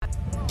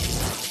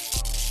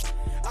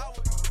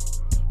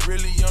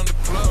Really on the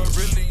plug,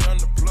 really on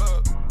the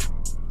plug.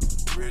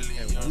 Really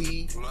And on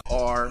we the plug.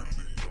 are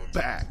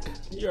back.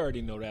 You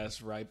already know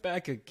that's right.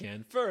 Back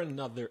again for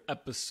another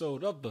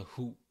episode of the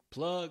Hoop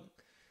Plug.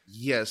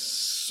 Yes,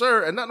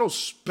 sir. And not no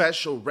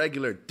special,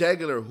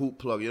 degular Hoop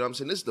Plug. You know what I'm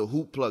saying? This is the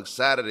Hoop Plug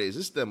Saturdays.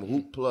 This is them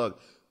Hoop Plug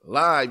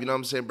live. You know what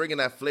I'm saying? Bringing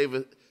that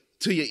flavor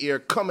to your ear,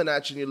 coming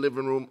at you in your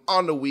living room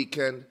on the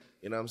weekend.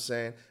 You know what I'm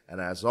saying?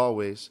 And as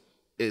always,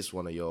 it's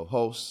one of your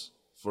hosts,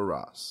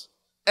 Faraz.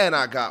 And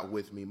I got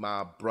with me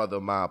my brother,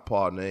 my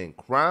partner in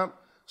crime,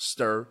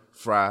 Stir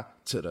Fry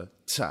to the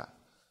Top.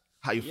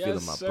 How you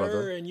feeling, my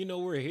brother? And you know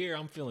we're here.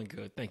 I'm feeling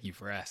good. Thank you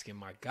for asking,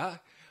 my guy.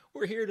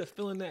 We're here to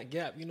fill in that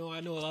gap. You know,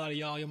 I know a lot of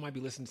y'all might be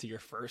listening to your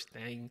first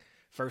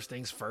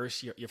things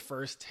first, your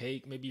first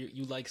take. Maybe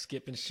you like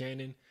Skip and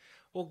Shannon.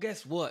 Well,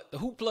 guess what? The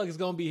Hoop Plug is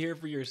going to be here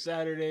for your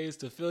Saturdays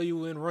to fill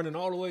you in, running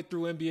all the way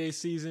through NBA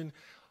season.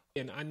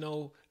 And I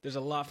know there's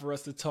a lot for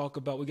us to talk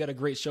about. We got a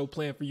great show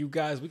planned for you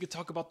guys. We could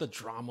talk about the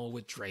drama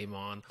with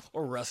Draymond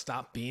or Russ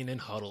stop being in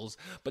huddles.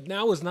 But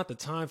now is not the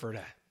time for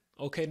that.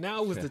 Okay,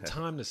 now is the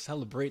time to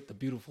celebrate the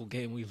beautiful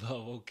game we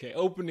love. Okay,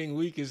 opening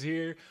week is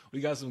here. We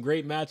got some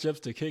great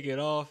matchups to kick it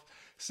off.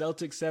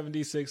 Celtics,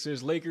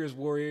 76ers, Lakers,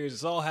 Warriors.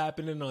 It's all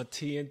happening on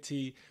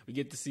TNT. We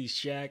get to see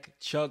Shaq,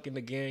 Chuck, and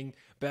the gang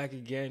back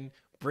again,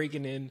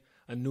 breaking in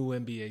a new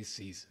NBA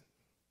season.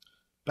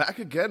 Back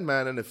again,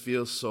 man, and it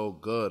feels so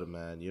good,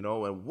 man. You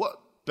know, and what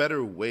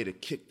better way to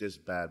kick this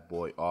bad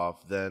boy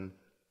off than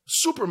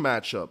super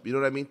matchup, you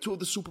know what I mean? Two of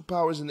the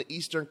superpowers in the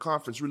Eastern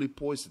Conference really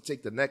poised to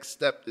take the next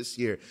step this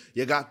year.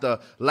 You got the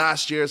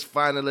last year's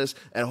finalists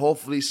and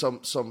hopefully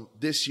some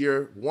this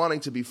year wanting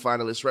to be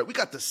finalists, right? We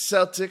got the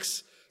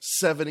Celtics,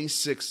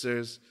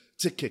 76ers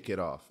to kick it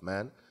off,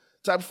 man.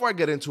 So before I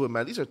get into it,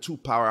 man, these are two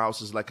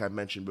powerhouses, like I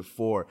mentioned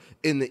before,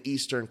 in the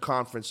Eastern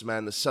Conference,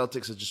 man. The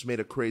Celtics have just made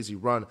a crazy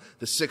run.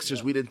 The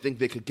Sixers, we didn't think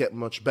they could get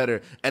much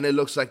better, and it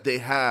looks like they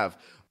have.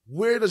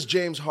 Where does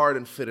James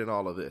Harden fit in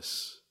all of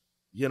this?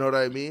 You know what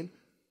I mean?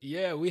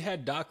 Yeah, we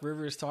had Doc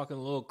Rivers talking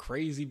a little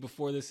crazy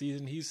before the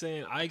season. He's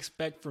saying, I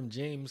expect from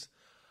James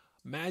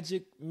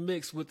Magic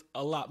mixed with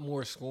a lot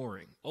more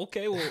scoring.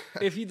 Okay, well,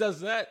 if he does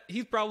that,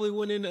 he's probably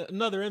winning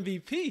another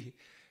MVP.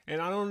 And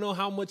I don't know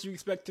how much you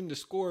expect him to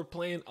score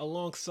playing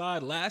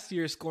alongside last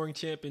year's scoring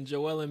champion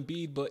Joel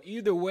Embiid. But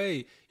either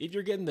way, if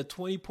you're getting the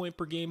 20-point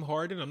per game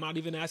Harden, I'm not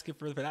even asking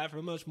for that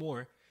for much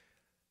more.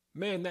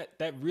 Man,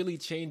 that really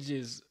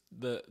changes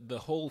the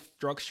whole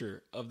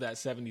structure of that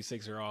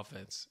 76er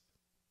offense.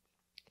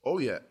 Oh,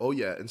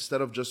 yeah.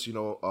 Instead of just,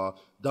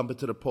 dump it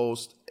to the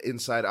post,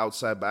 inside,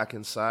 outside, back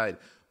inside,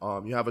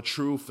 you have a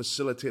true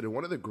facilitator,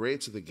 one of the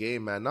greats of the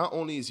game, man. Not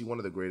only is he one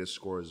of the greatest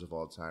scorers of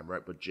all time,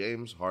 right, but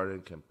James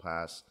Harden can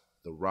pass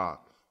the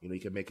rock. You know, he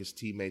can make his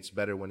teammates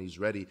better when he's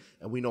ready,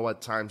 and we know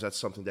at times that's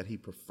something that he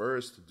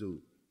prefers to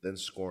do than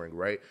scoring,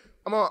 right?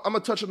 I'm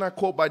gonna touch on that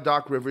quote by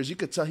Doc Rivers. You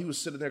could tell he was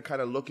sitting there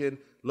kind of looking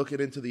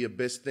into the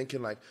abyss,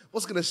 thinking like,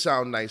 what's gonna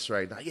sound nice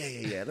right now?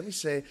 Yeah. Let me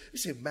say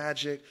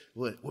Magic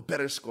with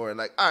better scoring.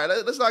 Like, all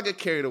right, let's not get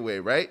carried away,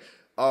 right?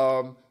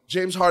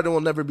 James Harden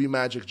will never be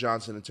Magic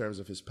Johnson in terms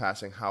of his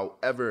passing.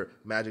 However,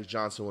 Magic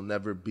Johnson will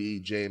never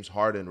be James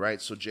Harden,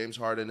 right? So James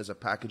Harden is a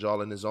package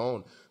all in his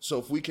own. So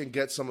if we can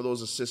get some of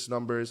those assist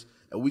numbers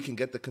and we can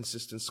get the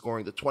consistent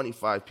scoring, the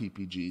 25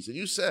 PPGs, and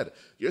you said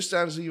your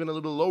standards are even a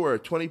little lower,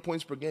 20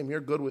 points per game,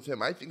 you're good with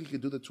him. I think he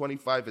could do the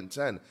 25 and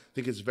 10. I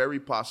think it's very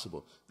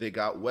possible. They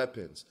got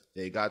weapons.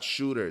 They got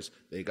shooters.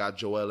 They got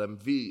Joel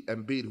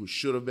Embiid, who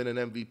should have been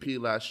an MVP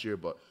last year,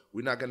 but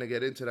we're not going to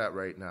get into that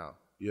right now.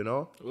 You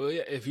know? Well,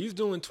 yeah, if he's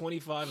doing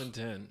 25 and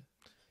 10,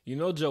 you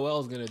know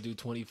Joel's going to do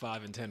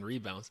 25 and 10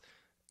 rebounds.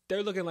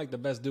 They're looking like the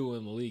best duo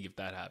in the league if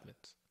that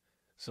happens.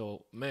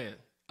 So, man,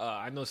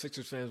 I know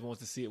Sixers fans want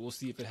to see it. We'll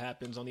see if it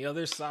happens. On the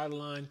other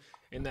sideline,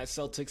 in that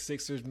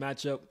Celtics-Sixers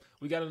matchup,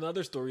 we got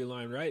another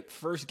storyline, right?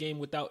 First game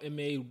without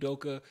Ime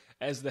Udoka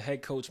as the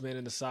head coach, man,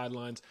 in the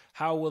sidelines.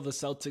 How will the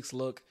Celtics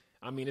look?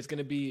 I mean, it's going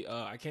to be,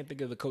 I can't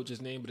think of the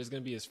coach's name, but it's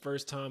going to be his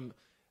first time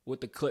with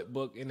the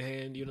clipbook in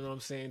hand, you know what I'm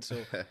saying? So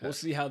we'll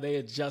see how they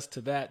adjust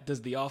to that. Does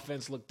the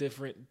offense look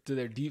different? Do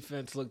their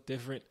defense look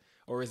different?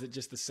 Or is it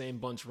just the same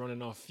bunch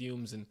running off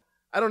fumes? And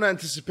I don't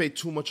anticipate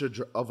too much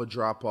of a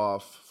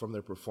drop-off from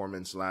their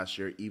performance last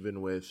year,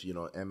 even with,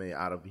 M.A.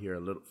 out of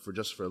here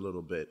for a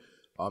little bit.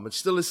 It's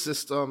still his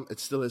system.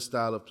 It's still his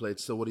style of play.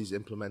 It's still what he's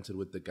implemented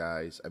with the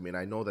guys. I mean,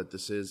 I know that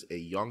this is a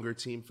younger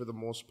team for the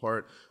most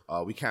part.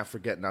 We can't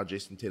forget now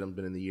Jason Tatum's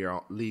been in the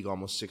league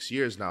almost 6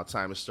 years now.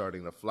 Time is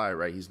starting to fly,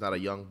 right? He's not a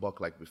young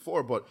buck like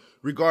before, but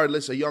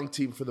regardless, a young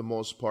team for the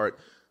most part.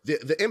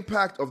 The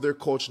impact of their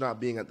coach not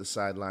being at the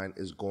sideline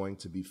is going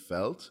to be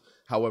felt.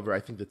 However, I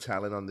think the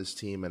talent on this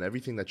team and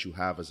everything that you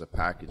have as a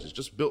package is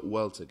just built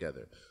well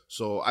together.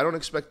 So I don't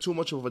expect too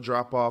much of a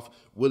drop-off.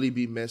 Will he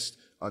be missed?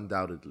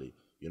 Undoubtedly.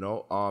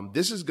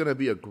 This is going to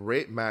be a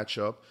great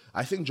matchup.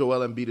 I think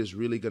Joel Embiid is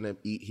really going to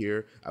eat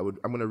here. I'm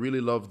going to really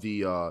love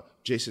the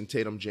Jason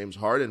Tatum, James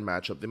Harden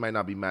matchup. They might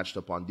not be matched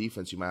up on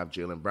defense. You might have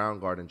Jaylen Brown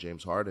guarding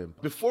James Harden.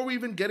 Before we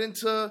even get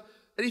into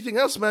anything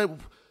else, man,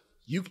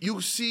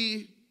 you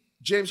see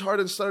James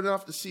Harden starting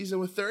off the season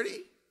with 30?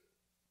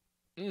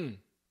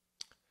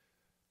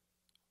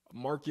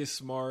 Marcus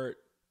Smart,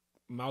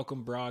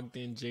 Malcolm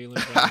Brogdon,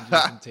 Jaylen Brown,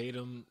 Jason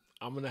Tatum.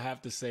 I'm going to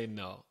have to say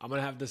no. They're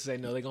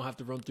going to have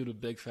to run through the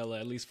big fella,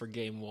 at least for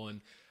game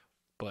one.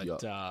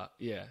 But,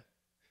 yeah.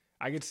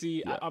 I could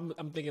see,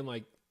 I'm thinking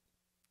like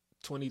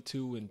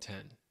 22-10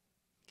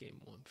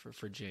 game one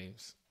for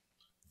James.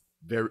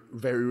 Very,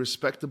 very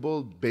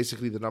respectable.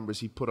 Basically the numbers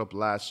he put up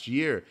last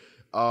year.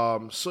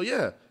 So,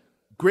 yeah,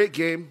 great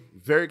game.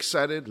 Very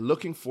excited.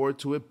 Looking forward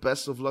to it.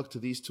 Best of luck to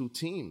these two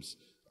teams.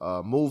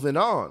 Moving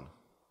on.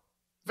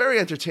 Very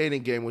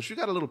entertaining game, which we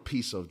got a little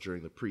piece of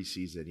during the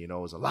preseason. You know,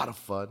 it was a lot of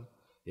fun.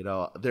 You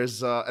know,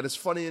 there's and it's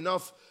funny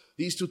enough,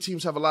 these two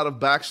teams have a lot of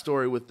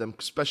backstory with them,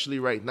 especially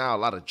right now, a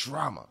lot of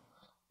drama.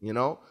 You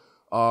know,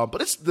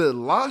 but it's the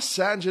Los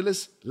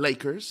Angeles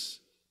Lakers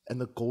and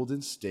the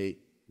Golden State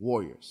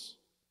Warriors.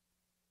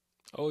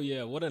 Oh,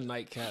 yeah, what a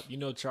nightcap. You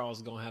know Charles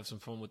is going to have some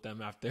fun with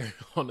them after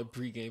on the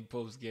pregame,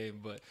 postgame.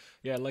 But,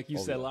 yeah, like you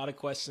said, a lot of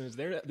questions.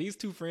 These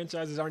two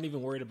franchises aren't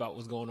even worried about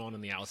what's going on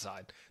the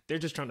outside. They're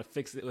just trying to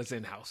fix it what's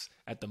in-house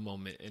at the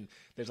moment. And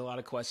there's a lot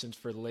of questions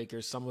for the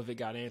Lakers. Some of it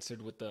got answered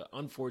with the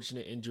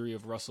unfortunate injury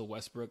of Russell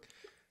Westbrook.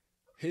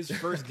 His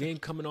first game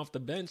coming off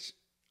the bench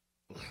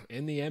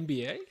in the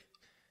NBA.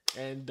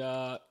 And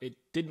it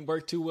didn't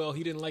work too well.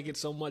 He didn't like it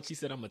so much. He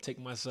said, I'm going to take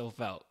myself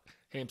out.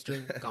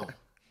 Hamstring, gone.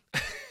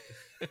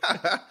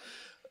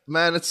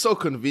 Man, it's so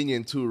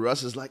convenient too.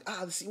 Russ is like,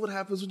 see what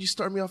happens when you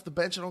start me off the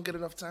bench. I don't get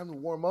enough time to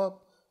warm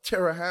up.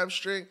 Tear a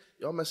hamstring.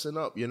 Y'all messing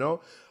up, you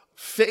know?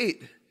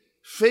 Fate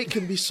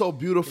can be so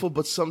beautiful,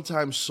 but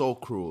sometimes so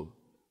cruel.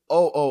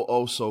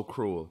 Oh, so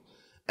cruel.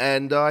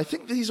 And I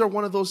think these are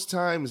one of those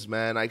times,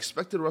 man. I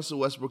expected Russell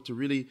Westbrook to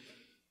really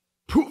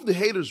prove the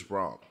haters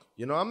wrong.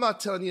 You know, I'm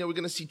not telling you we're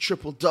going to see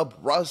triple-dub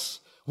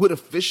Russ with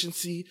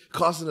efficiency,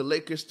 causing the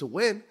Lakers to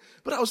win.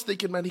 But I was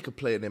thinking, man, he could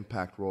play an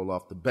impact role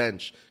off the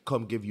bench,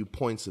 come give you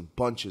points in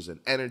bunches and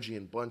energy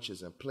in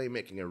bunches and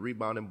playmaking and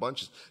rebound in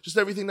bunches. Just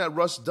everything that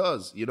Russ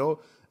does, you know,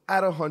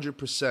 at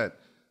 100%.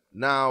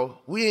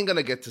 Now, we ain't going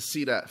to get to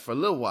see that for a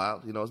little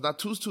while. You know, it's not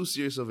too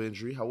serious of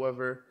injury.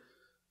 However,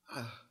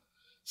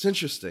 it's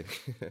interesting.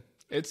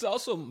 It's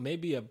also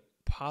maybe a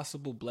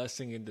possible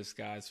blessing in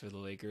disguise for the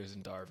Lakers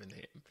and Darvin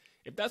Ham.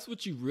 If that's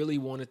what you really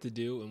wanted to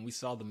do, and we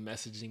saw the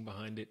messaging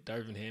behind it,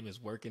 Darvin Ham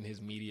is working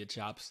his media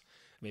chops.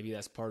 Maybe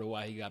that's part of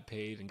why he got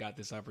paid and got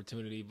this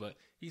opportunity. But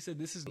he said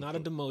this is not a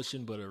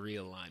demotion, but a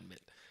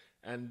realignment.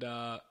 And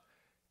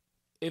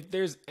if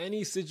there's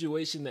any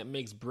situation that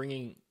makes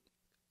bringing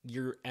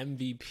your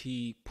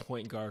MVP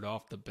point guard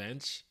off the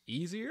bench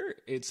easier,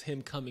 it's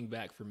him coming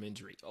back from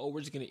injury. Oh, we're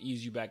just going to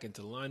ease you back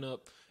into the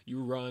lineup.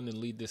 You run and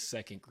lead this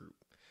second group.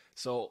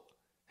 So,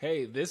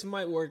 hey, this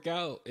might work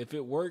out. If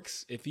it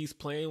works, if he's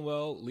playing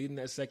well, leading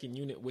that second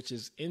unit, which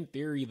is in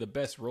theory the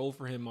best role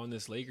for him on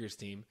this Lakers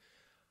team,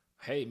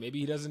 hey, maybe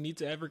he doesn't need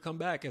to ever come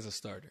back as a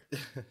starter.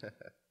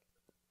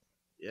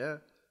 Yeah,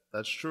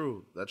 that's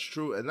true. That's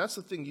true. And that's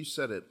the thing, you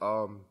said it.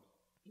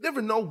 You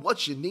never know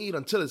what you need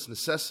until it's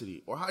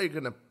necessity, or how you're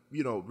going to,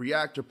 you know,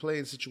 react or play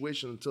in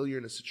situation until you're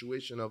in a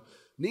situation of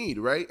need,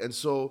 right? And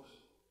so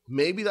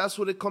maybe that's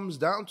what it comes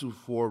down to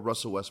for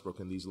Russell Westbrook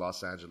and these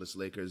Los Angeles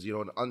Lakers, you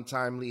know, an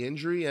untimely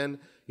injury and,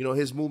 you know,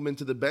 his movement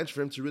to the bench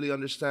for him to really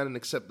understand and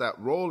accept that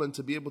role and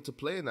to be able to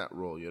play in that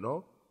role, you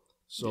know?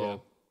 So, yeah.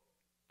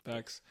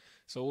 Facts.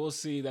 So we'll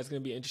see. That's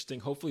going to be interesting.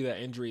 Hopefully that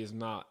injury is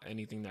not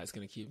anything that's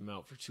going to keep him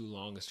out for too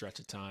long a stretch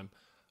of time,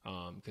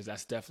 because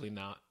that's definitely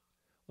not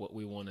what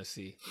we want to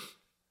see.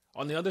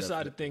 On the other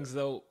side of things,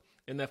 though,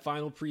 in that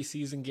final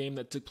preseason game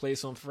that took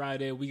place on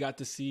Friday, we got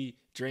to see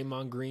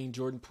Draymond Green,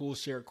 Jordan Poole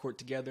share a court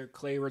together.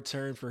 Clay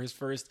returned for his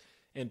first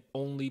and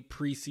only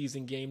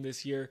preseason game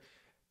this year.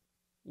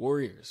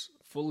 Warriors,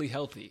 fully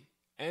healthy.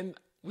 And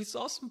we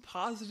saw some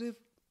positive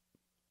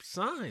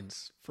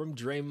signs from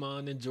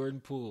Draymond and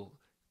Jordan Poole.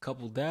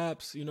 Couple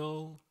daps, you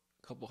know,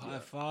 couple high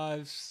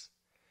fives.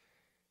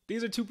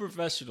 These are two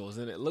professionals,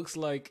 and it looks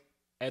like,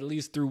 at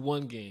least through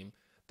one game,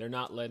 they're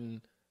not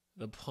letting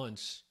the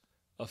punch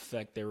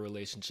affect their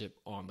relationship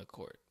on the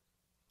court.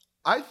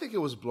 I think it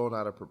was blown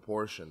out of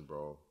proportion,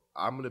 bro.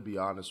 I'm going to be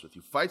honest with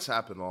you. Fights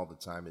happen all the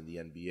time in the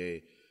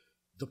NBA.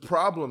 The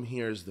problem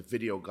here is the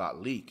video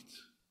got leaked.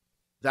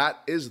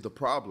 That is the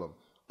problem.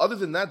 Other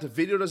than that, the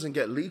video doesn't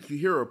get leaked. You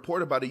hear a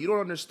report about it. You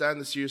don't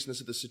understand the seriousness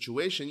of the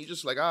situation. You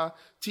just like,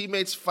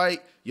 teammates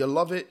fight. You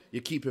love it.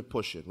 You keep it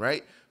pushing,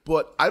 right?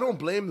 But I don't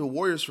blame the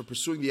Warriors for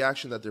pursuing the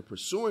action that they're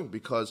pursuing,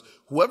 because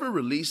whoever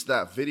released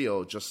that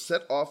video just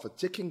set off a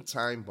ticking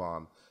time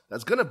bomb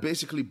that's going to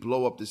basically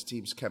blow up this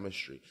team's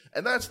chemistry.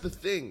 And that's the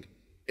thing.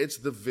 It's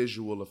the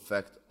visual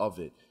effect of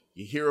it.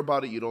 You hear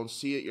about it. You don't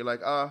see it. You're like,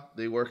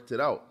 they worked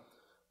it out.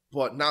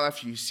 But now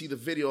after you see the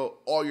video,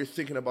 all you're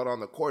thinking about on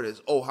the court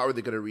is, how are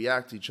they going to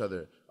react to each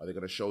other? Are they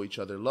going to show each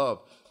other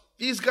love?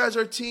 These guys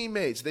are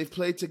teammates. They've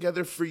played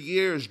together for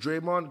years.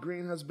 Draymond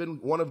Green has been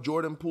one of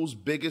Jordan Poole's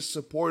biggest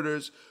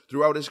supporters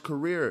throughout his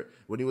career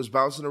when he was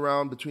bouncing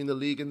around between the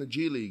league and the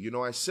G League. You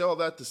know, I say all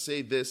that to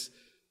say this.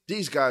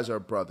 These guys are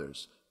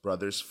brothers.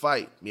 Brothers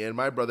fight. Me and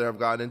my brother have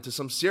gotten into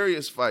some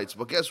serious fights,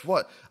 but guess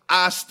what?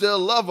 I still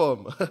love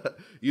him.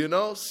 You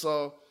know?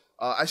 So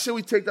I say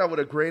we take that with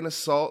a grain of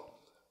salt,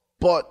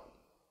 but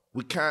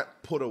we can't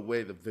put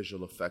away the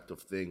visual effect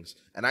of things.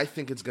 And I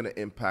think it's going to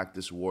impact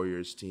this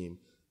Warriors team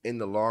in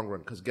the long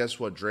run. Because guess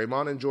what?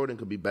 Draymond and Jordan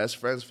could be best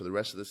friends for the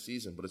rest of the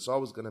season, but it's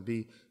always going to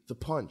be the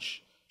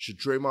punch. Should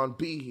Draymond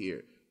be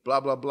here? Blah,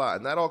 blah, blah.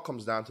 And that all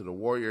comes down to the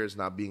Warriors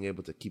not being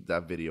able to keep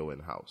that video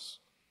in-house.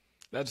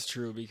 That's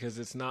true, because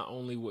it's not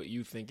only what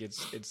you think,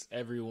 it's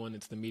everyone.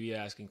 It's the media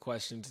asking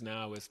questions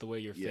now. It's the way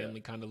your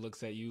family kind of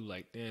looks at you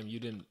like, damn,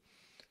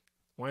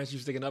 why aren't you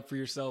sticking up for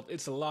yourself?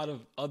 It's a lot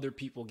of other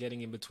people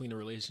getting in between a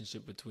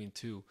relationship between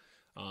two.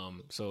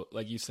 So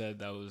like you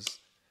said,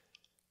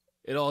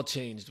 it all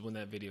changed when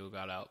that video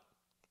got out.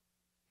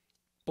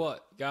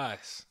 But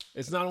guys,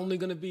 it's not only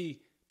going to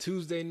be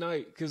Tuesday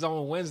night, because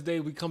on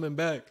Wednesday we coming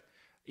back.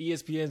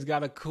 ESPN's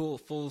got a cool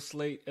full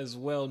slate as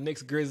well.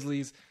 Knicks,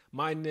 Grizzlies.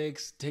 My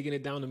Knicks taking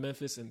it down to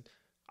Memphis, and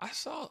I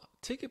saw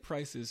ticket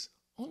prices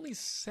only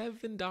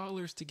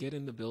 $7 to get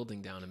in the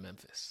building down in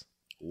Memphis.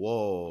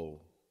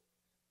 Whoa,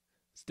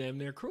 it's damn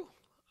near cruel.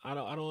 I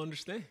don't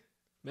understand.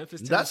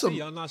 Memphis, Tennessee,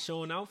 y'all not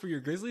showing out for your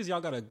Grizzlies. Y'all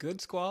got a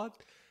good squad.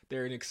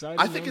 They're an exciting.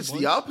 I think it's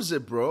the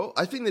opposite, bro.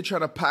 I think they're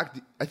trying to pack.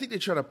 I think they're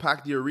trying to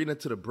pack the arena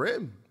to the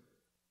brim.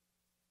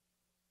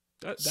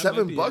 That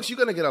 $7, you're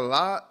gonna get a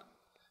lot.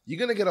 You're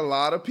going to get a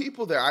lot of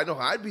people there. I know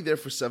I'd be there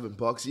for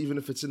 $7, even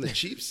if it's in the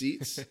cheap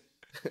seats.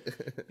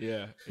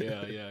 Yeah,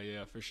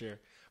 for sure.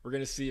 We're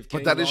going to see if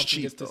Kenny But that Lofton is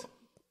cheap, though.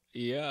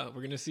 Yeah,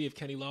 we're going to see if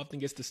Kenny Lofton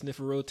gets to sniff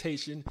a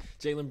rotation.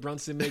 Jalen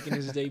Brunson making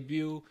his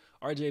debut.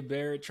 RJ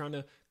Barrett trying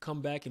to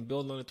come back and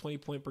build on a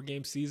 20-point per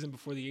game season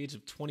before the age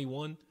of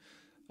 21.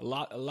 A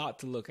lot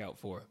to look out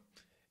for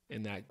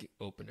in that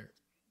opener.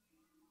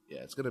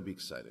 Yeah, it's going to be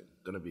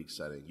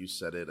exciting. You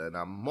said it. And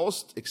I'm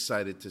most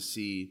excited to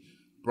see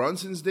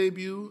Brunson's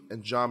debut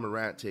and John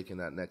Morant taking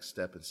that next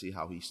step and see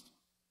how he,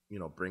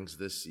 brings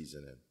this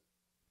season in.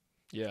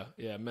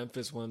 Yeah.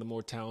 Memphis, one of the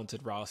more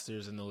talented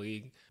rosters in the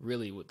league,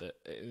 really with an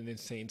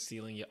insane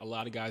ceiling. A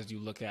lot of guys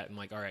you look at and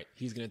like, all right,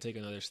 he's going to take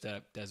another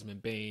step.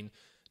 Desmond Bane,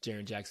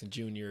 Jaren Jackson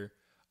Jr.,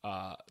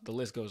 the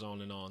list goes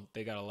on and on.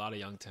 They got a lot of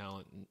young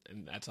talent,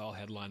 and that's all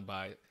headlined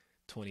by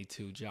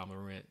 22 John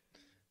Morant.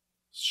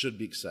 Should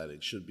be exciting.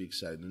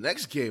 The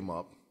next game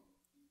up,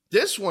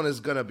 this is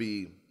going to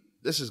be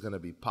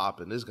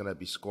popping. This is going to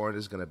be scoring.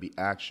 This is going to be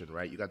action,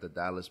 right? You got the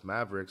Dallas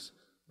Mavericks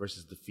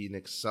versus the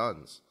Phoenix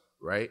Suns,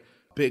 right?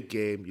 Big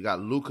game. You got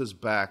Luka's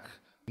back.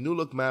 New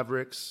look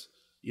Mavericks.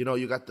 You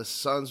got the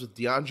Suns with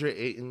DeAndre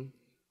Ayton,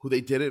 who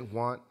they didn't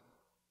want.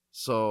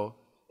 So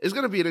it's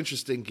going to be an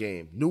interesting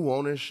game. New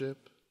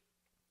ownership.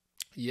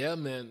 Yeah,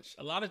 man.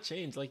 A lot of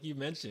change, like you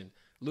mentioned.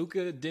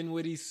 Luka,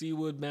 Dinwiddie,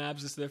 Seawood,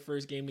 Mavs. This is their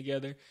first game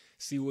together.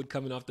 Seawood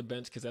coming off the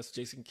bench because that's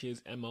Jason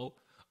Kidd's MO.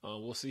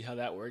 We'll see how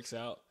that works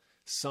out.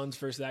 Suns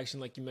first action,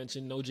 like you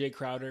mentioned, no Jay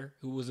Crowder,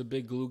 who was a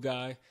big glue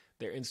guy.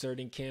 They're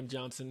inserting Cam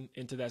Johnson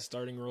into that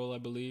starting role, I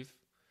believe.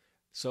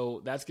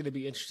 So that's going to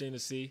be interesting to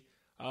see.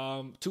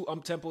 Two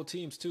up-tempo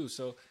teams, too.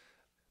 So,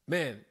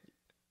 man,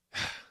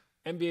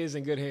 NBA is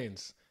in good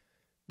hands.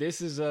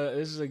 This is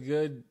a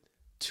good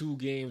 2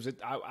 games.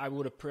 I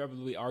would have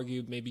probably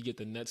argued maybe get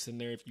the Nets in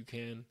there if you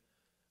can.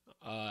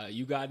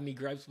 You got any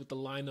gripes with the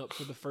lineup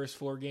for the first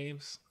 4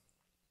 games?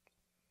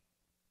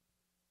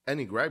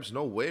 Any gripes?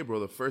 No way, bro.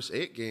 The first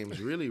 8 games,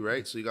 really,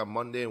 right? So you got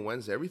Monday and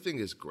Wednesday. Everything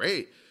is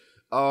great.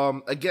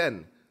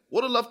 Again,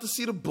 would have loved to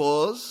see the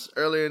Bulls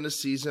earlier in the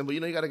season, but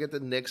you got to get the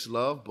Knicks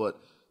love.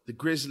 But the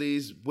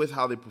Grizzlies, with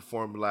how they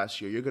performed last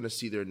year, you're going to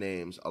see their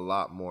names a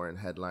lot more in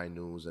headline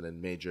news and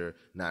in major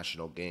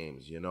national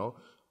games,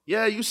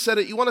 Yeah, you said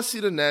it. You want to see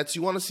the Nets.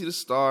 You want to see the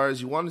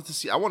Stars. I want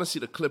to see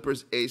the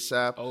Clippers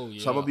ASAP. Oh,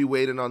 yeah. So I'm going to be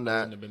waiting on that. I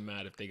wouldn't have been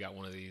mad if they got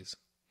one of these.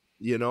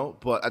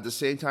 But at the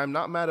same time,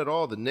 not mad at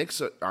all. The Knicks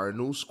are a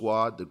new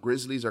squad. The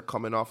Grizzlies are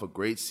coming off a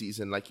great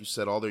season. Like you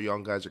said, all their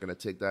young guys are going to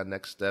take that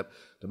next step.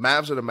 The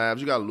Mavs are the Mavs.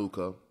 You got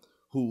Luka,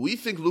 who we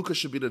think Luka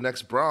should be the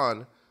next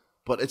Bron,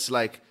 but it's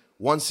like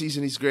one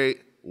season he's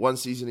great, one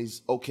season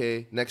he's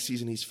okay, next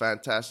season he's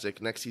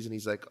fantastic, next season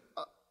he's like,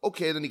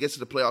 okay, then he gets to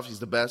the playoffs, he's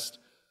the best.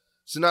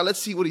 So now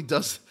let's see what he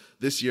does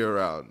this year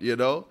around,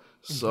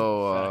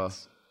 So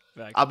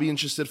Facts. I'll be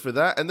interested for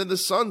that. And then the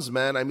Suns,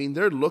 man, I mean,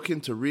 they're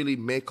looking to really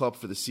make up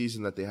for the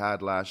season that they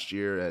had last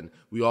year, and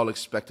we all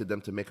expected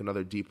them to make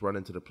another deep run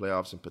into the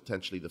playoffs and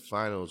potentially the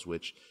finals,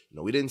 which,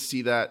 we didn't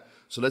see that.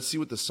 So let's see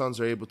what the Suns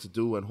are able to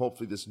do, and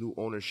hopefully this new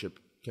ownership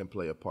can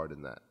play a part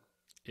in that.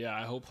 Yeah,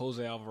 I hope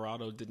Jose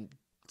Alvarado didn't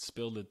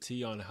spill the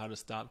tea on how to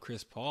stop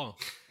Chris Paul.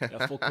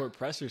 That full court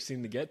pressure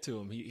seemed to get to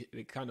him.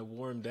 It kind of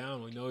wore him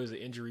down. We know he's an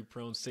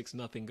injury-prone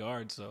 6-0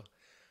 guard, so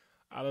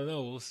I don't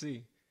know. We'll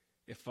see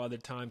if Father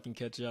Time can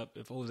catch up,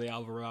 if Jose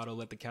Alvarado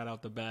let the cat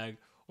out the bag,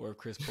 or if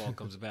Chris Paul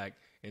comes back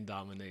and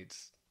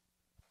dominates.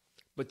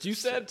 But you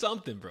said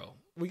something, bro.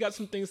 We got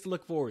some things to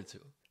look forward to.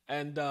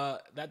 And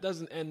that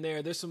doesn't end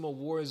there. There's some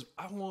awards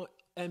I want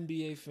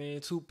NBA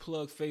fans, Hoop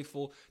Plug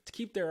faithful, to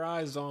keep their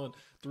eyes on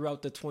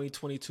throughout the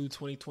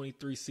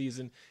 2022-2023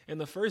 season.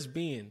 And the first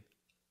being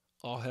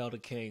All hail the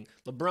king.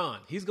 LeBron,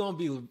 he's going to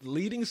be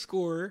leading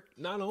scorer,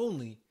 not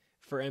only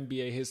for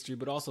NBA history,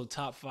 but also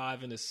top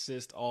 5 in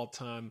assists all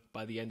time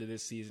by the end of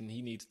this season.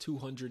 He needs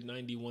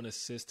 291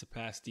 assists to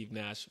pass Steve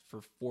Nash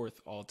for 4th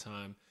all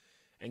time.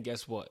 And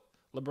guess what?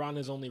 LeBron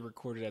has only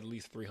recorded at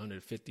least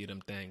 350 of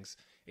them things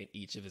in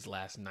each of his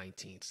last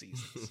 19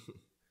 seasons.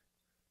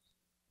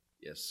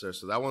 Yes, sir.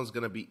 So that one's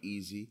going to be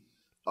easy.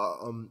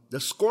 The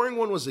scoring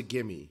one was a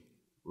gimme,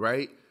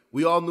 right?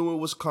 We all knew it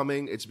was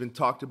coming. It's been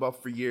talked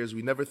about for years.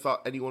 We never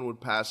thought anyone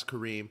would pass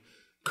Kareem.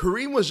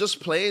 Kareem was just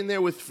playing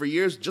there for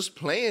years, just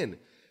playing.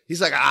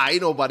 He's like,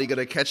 ain't nobody going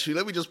to catch me.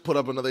 Let me just put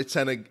up another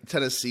 10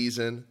 a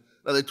season,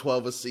 another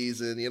 12 a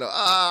season.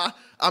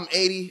 I'm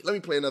 80. Let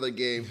me play another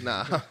game.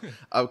 Nah,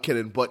 I'm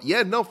kidding. But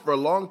yeah, no, for a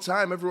long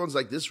time, everyone's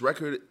like, this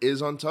record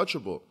is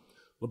untouchable.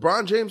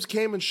 LeBron James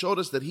came and showed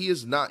us that he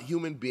is not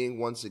human being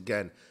once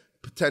again.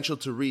 Potential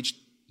to reach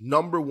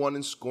number 1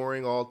 in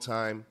scoring all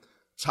time,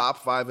 top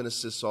 5 in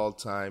assists all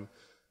time.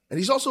 And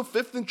he's also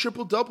 5th in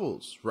triple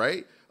doubles,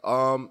 right?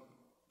 4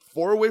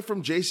 away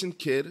from Jason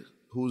Kidd,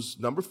 who's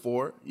number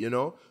 4,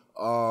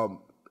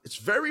 It's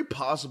very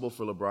possible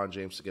for LeBron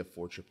James to get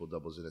 4 triple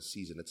doubles in a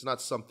season. It's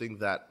not something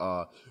that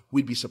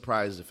we'd be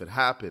surprised if it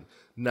happened.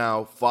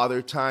 Now,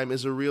 father time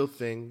is a real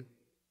thing.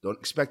 Don't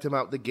expect him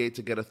out the gate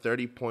to get a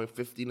 30-point,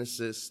 15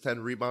 assists, 10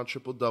 rebound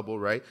triple double,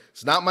 right?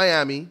 It's not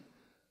Miami,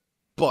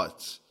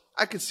 but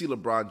I could see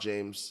LeBron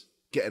James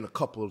getting a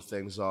couple of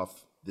things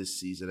off this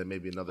season and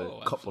maybe another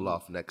couple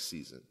off next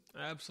season.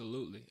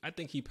 Absolutely. I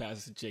think he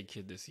passes J.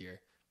 Kidd this year,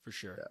 for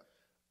sure.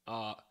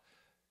 Yeah.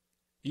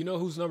 You know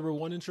who's number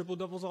 1 in triple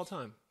doubles all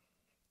time?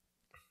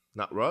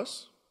 Not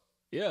Russ?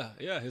 Yeah,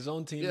 his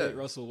own teammate,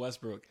 Russell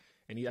Westbrook.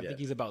 And I think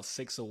he's about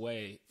 6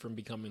 away from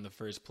becoming the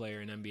first player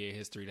in NBA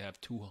history to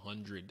have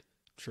 200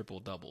 triple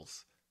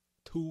doubles.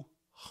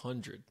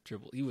 200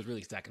 triple. He was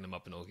really stacking them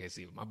up in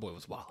OKC, but my boy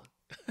was wilding.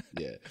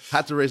 Yeah.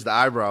 Had to raise the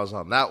eyebrows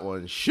on that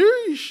one.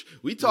 Sheesh.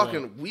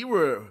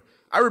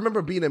 I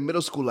remember being in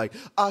middle school like,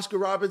 Oscar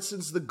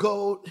Robertson's the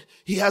GOAT.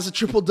 He has a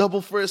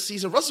triple-double for a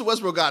season. Russell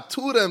Westbrook got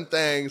 2 of them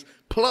things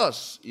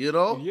plus,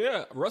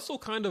 Yeah, Russell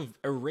kind of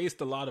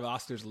erased a lot of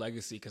Oscar's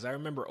legacy because I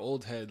remember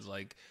old heads,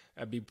 like,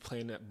 I'd be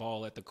playing that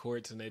ball at the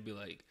courts and they'd be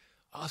like,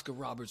 Oscar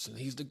Robertson,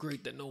 he's the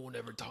great that no one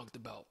ever talked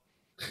about.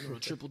 You know what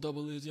a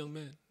triple-double is, young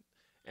man?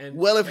 And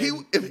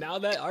now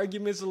that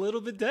argument's a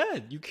little bit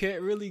dead. You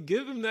can't really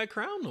give him that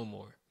crown no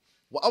more.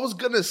 Well, I was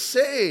going to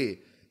say,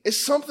 it's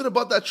something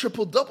about that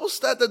triple-double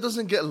stat that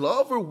doesn't get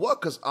love or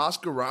what? Because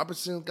Oscar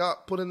Robertson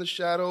got put in the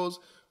shadows.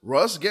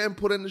 Russ getting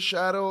put in the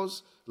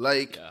shadows.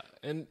 Like, yeah.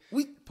 And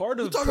we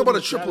talk about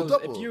a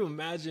triple-double. If you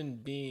imagine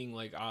being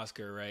like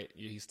Oscar, right?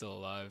 He's still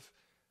alive.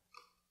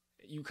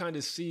 You kind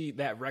of see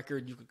that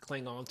record you could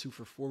cling on to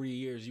for 40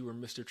 years. You were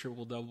Mr.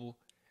 Triple-Double,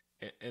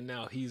 and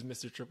now he's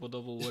Mr.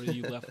 Triple-Double. What are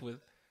you left with?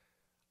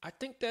 I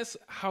think that's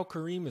how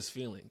Kareem is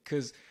feeling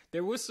because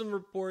there was some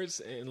reports,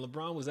 and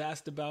LeBron was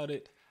asked about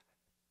it.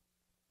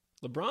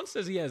 LeBron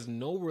says he has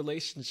no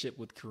relationship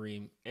with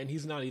Kareem, and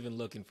he's not even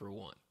looking for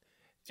one.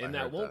 And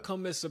that won't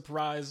come as a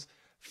surprise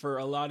for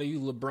a lot of you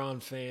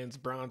LeBron fans,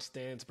 Bron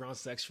stans, Bron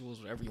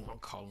sexuals, whatever you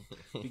want to call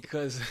them,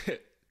 because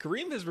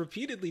Kareem has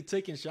repeatedly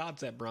taken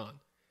shots at Bron.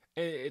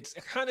 And it's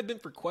kind of been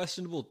for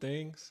questionable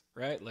things,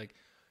 right? Like,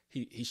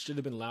 he should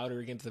have been louder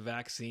against the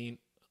vaccine.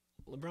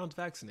 LeBron's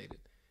vaccinated.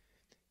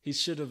 He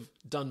should have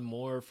done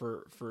more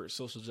for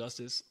social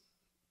justice.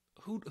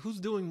 Who's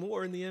doing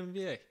more in the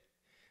NBA?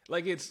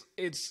 Like,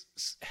 it's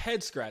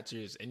head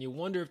scratchers, and you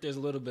wonder if there's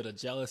a little bit of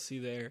jealousy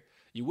there.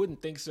 You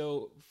wouldn't think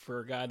so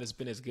for a guy that's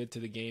been as good to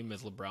the game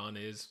as LeBron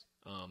is.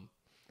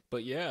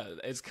 But yeah,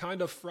 it's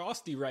kind of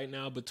frosty right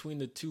now between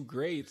the two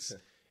greats.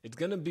 It's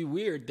going to be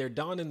weird. They're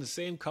donning the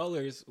same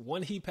colors.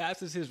 When he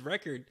passes his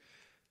record,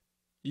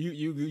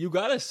 you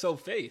got to show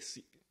face.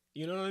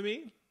 You know what I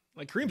mean?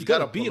 Like, Kareem's got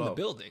to be in the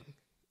building.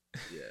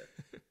 Yeah.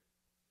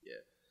 Yeah.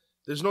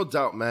 There's no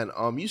doubt, man.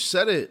 You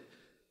said it.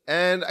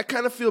 And I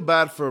kind of feel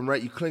bad for him,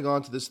 right? You cling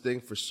on to this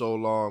thing for so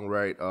long,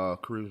 right?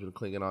 Kareem's been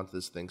clinging on to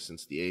this thing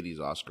since the 80s.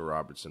 Oscar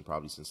Robertson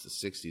probably since the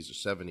 60s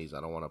or 70s.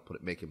 I don't want to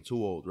make him too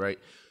old, right?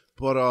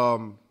 But,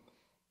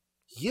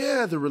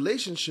 yeah, the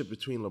relationship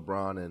between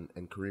LeBron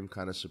and Kareem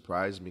kind of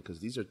surprised me because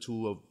these are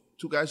two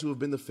guys who have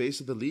been the face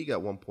of the league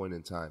at one point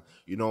in time.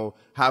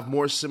 Have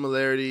more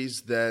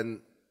similarities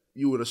than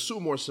you would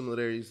assume, more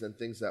similarities than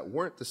things that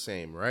weren't the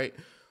same, right?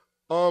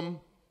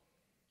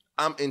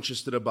 I'm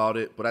interested about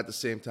it, but at the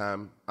same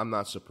time, I'm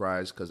not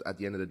surprised because at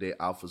the end of the day,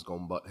 alpha's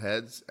going to butt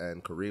heads,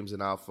 and Kareem's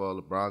an alpha,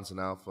 LeBron's an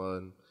alpha,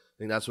 and I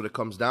think that's what it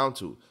comes down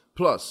to.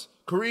 Plus,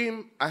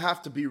 Kareem, I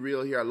have to be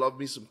real here. I love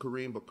me some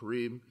Kareem, but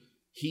Kareem,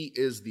 he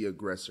is the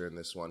aggressor in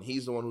this one.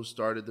 He's the one who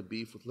started the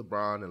beef with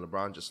LeBron, and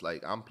LeBron just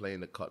like, I'm playing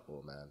the cut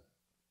ball, man.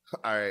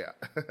 All right.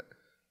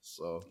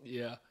 So.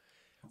 Yeah.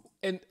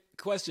 And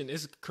question,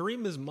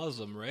 Kareem is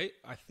Muslim, right?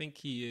 I think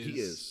he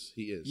is.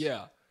 He is.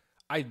 Yeah.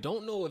 I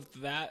don't know if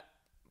that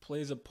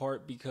plays a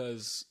part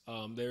because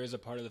there is a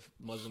part of the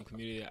Muslim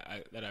community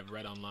that I've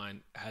read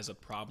online has a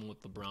problem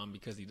with LeBron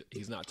because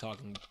he's not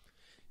talking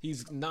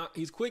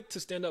He's quick to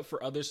stand up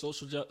for other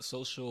social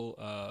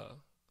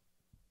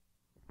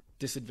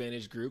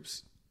disadvantaged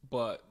groups,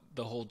 but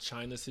the whole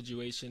China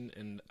situation,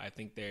 and I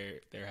think there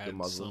had The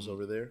Muslims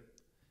over there.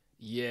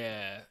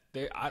 Yeah,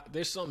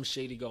 there's something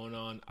shady going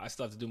on. I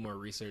still have to do more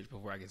research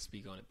before I can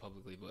speak on it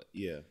publicly, but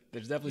Yeah.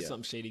 there's definitely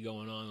something shady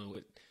going on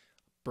with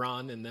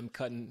Braun and them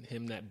cutting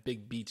him that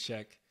big B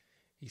check.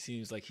 He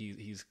seems like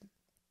he's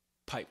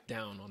piped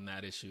down on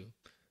that issue.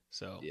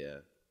 So Yeah.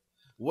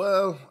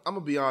 Well, I'm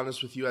gonna be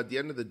honest with you. At the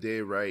end of the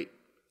day, right?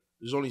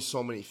 There's only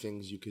so many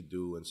things you could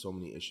do and so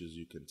many issues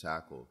you can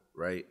tackle,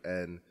 right?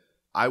 And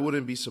I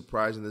wouldn't be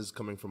surprised, and this is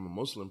coming from a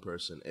Muslim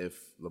person,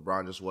 if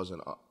LeBron just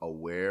wasn't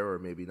aware or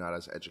maybe not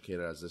as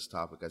educated as this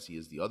topic as he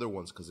is the other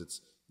ones, because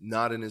it's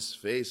not in his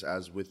face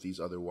as with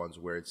these other ones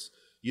where it's,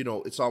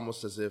 it's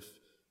almost as if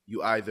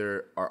you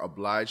either are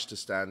obliged to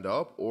stand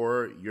up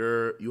or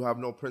you have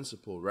no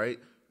principle, right?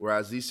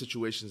 Whereas these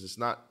situations, it's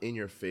not in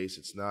your face.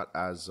 It's not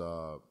as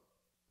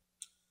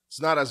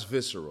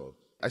visceral.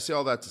 I say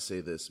all that to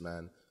say this,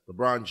 man.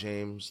 LeBron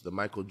James, the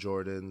Michael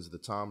Jordans, the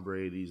Tom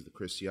Bradys, the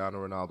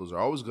Cristiano Ronaldos are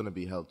always going to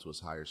be held to a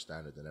higher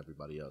standard than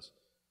everybody else.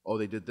 Oh,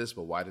 they did this,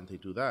 but why didn't they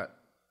do that?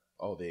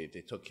 Oh, they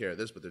took care of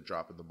this, but they're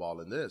dropping the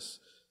ball in this.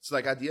 It's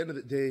like at the end of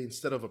the day,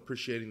 instead of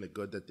appreciating the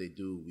good that they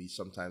do, we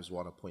sometimes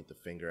want to point the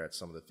finger at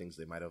some of the things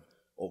they might have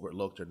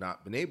overlooked or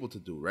not been able to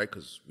do, right?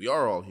 Because we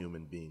are all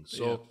human beings.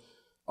 So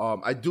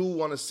I do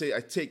want to say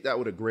I take that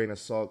with a grain of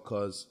salt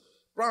because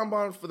Bron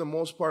Bond, for the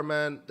most part,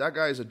 man, that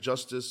guy is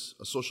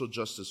a social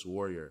justice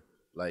warrior.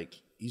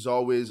 Like, he's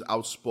always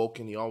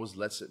outspoken. He always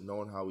lets it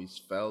known how he's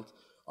felt.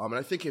 And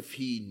I think if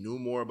he knew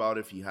more about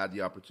it, if he had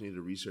the opportunity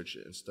to research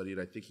it and study it,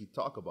 I think he'd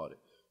talk about it.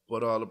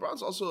 But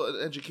LeBron's also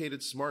an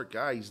educated, smart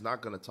guy. He's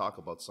not going to talk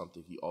about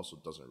something he also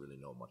doesn't really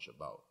know much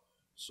about.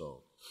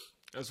 So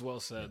that's well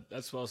said.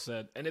 That's well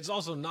said. And it's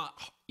also not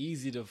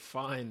easy to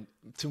find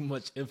too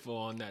much info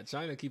on that.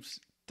 China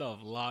keeps stuff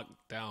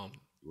locked down.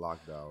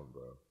 Lockdown,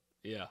 bro.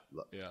 Yeah.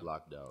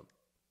 Lockdown.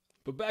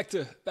 But back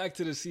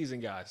to the season,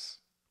 guys.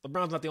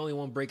 LeBron's not the only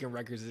one breaking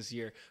records this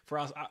year. For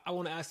us, I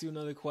want to ask you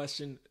another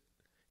question.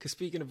 Because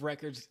speaking of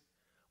records,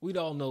 we'd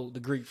all know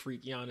the Greek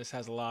freak Giannis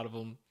has a lot of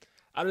them.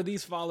 Out of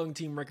these following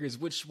team records,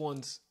 which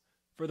ones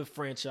for the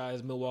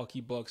franchise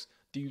Milwaukee Bucks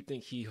do you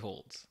think he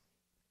holds?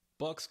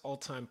 Bucks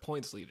all-time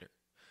points leader,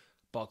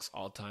 Bucks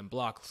all-time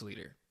blocks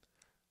leader,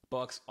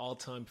 Bucks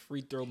all-time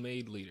free throw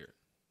made leader,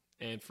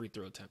 and free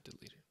throw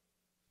attempted leader.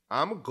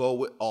 I'm going to go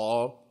with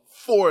all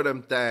four of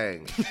them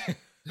things.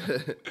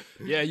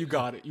 Yeah, you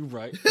got it. You're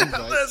right.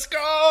 Right. Let's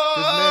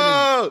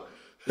go!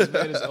 This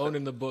man is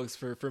owning the books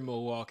for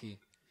Milwaukee.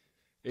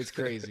 It's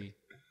crazy.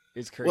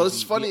 It's crazy. Well,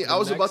 it's funny. I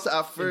was about to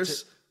at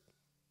first,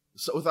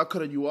 so without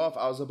cutting you off,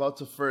 I was about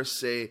to first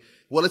say,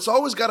 well, it's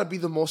always got to be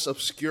the most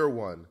obscure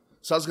one.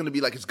 So I was going to be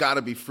like, it's got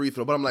to be free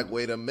throw. But I'm like,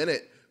 wait a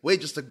minute.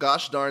 Wait just a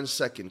gosh darn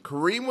second.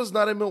 Kareem was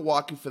not in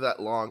Milwaukee for that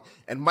long,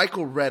 and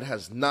Michael Redd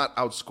has not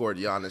outscored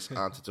Giannis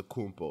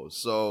Antetokounmpo.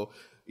 So,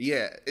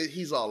 yeah,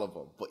 he's all of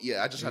them. But,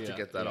 yeah, I just had to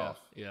get that off.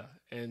 Yeah,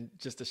 and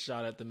just a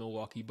shot at the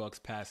Milwaukee Bucks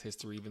past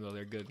history, even though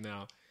they're good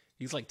now.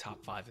 He's like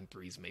top 5 in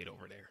threes made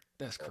over there.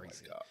 That's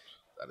crazy. Oh, my God.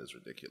 That is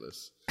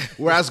ridiculous.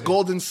 Whereas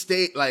Golden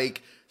State,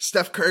 like,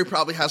 Steph Curry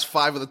probably has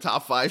 5 of the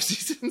top 5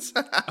 seasons.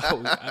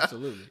 Oh,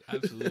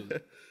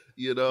 absolutely.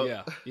 You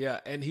know? Yeah.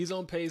 And he's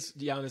on pace,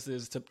 Giannis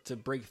is, to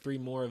break 3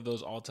 more of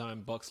those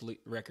all-time Bucks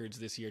records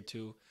this year,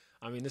 too.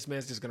 I mean, this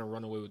man's just going to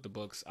run away with the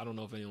Bucks. I don't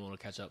know if anyone will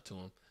catch up to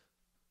him.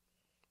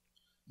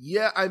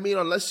 Yeah, I mean,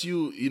 unless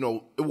it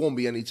won't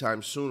be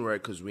anytime soon,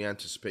 right? Because we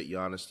anticipate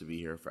Giannis to be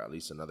here for at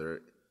least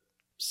another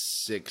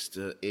 6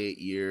 to 8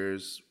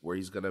 years where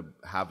he's going to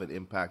have an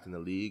impact in the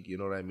league. You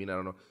know what I mean? I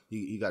don't know.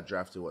 He got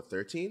drafted,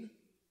 13?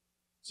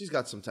 So he's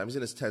got some time. He's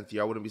in his 10th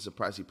year. I wouldn't be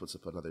surprised he puts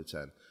up another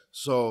 10.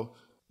 So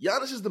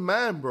Giannis is the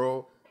man,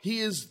 bro. He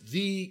is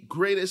the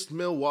greatest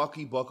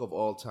Milwaukee Buck of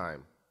all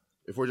time.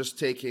 If we're just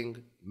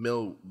taking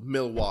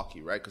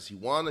Milwaukee, right? Because he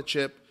won a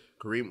chip.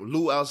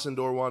 Lou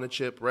Alcindor won a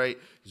chip, right?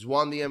 He's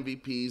won the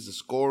MVPs, the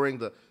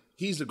scoring.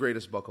 He's the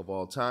greatest Buck of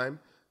all time.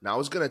 Now,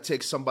 it's going to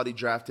take somebody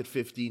drafted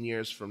 15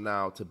 years from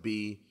now to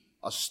be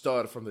a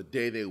stud from the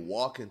day they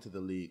walk into the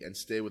league and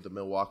stay with the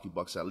Milwaukee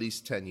Bucks at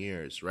least 10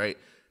 years, right?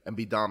 And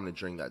be dominant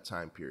during that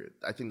time period.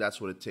 I think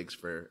that's what it takes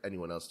for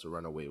anyone else to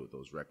run away with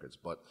those records.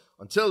 But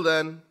until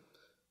then,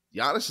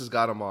 Giannis has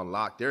got them on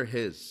lock. They're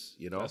his,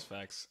 That's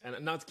facts.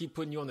 And not to keep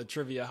putting you on the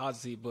trivia hot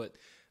seat, but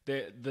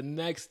the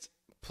next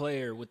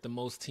player with the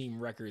most team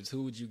records,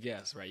 who would you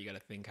guess, right? You got to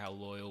think, how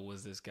loyal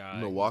was this guy?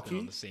 Milwaukee? He's been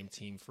on the same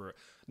team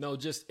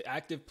just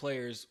active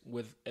players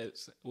with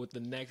the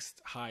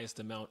next highest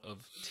amount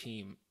of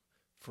team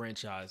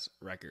franchise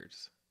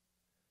records.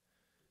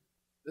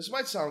 This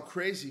might sound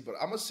crazy, but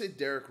I'm going to say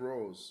Derrick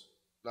Rose.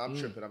 No, I'm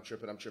tripping.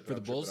 For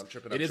the Bulls?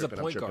 It is a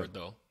point guard,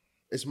 though.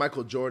 It's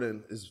Michael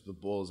Jordan is the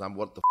Bulls.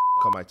 What the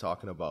am I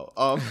talking about?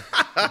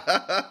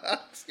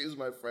 Excuse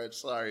my French,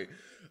 sorry.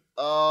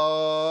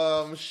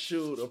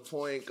 Shoot, a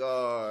point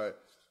guard.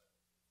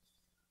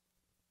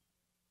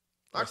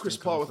 Not Chris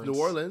Paul with New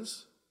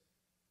Orleans.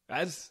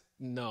 That's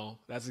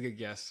a good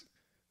guess,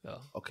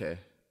 though. Okay.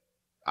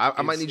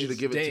 I might need you to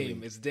It's give it to Dame.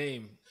 me. It's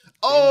Dame.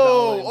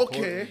 Oh, Dame Dollar in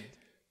okay.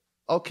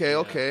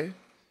 Portland. Okay.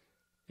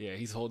 Yeah,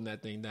 he's holding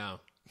that thing down.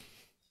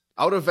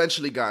 I would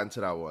eventually got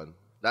into that one.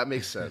 That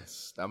makes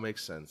sense. That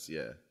makes sense.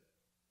 Yeah.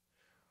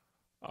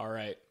 All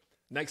right.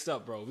 Next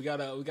up, bro, we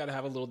gotta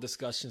have a little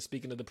discussion.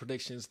 Speaking of the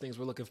predictions, things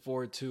we're looking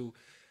forward to.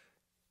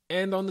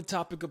 And on the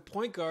topic of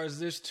point guards,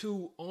 there's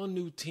two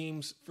all-new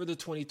teams for the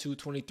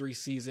 22-23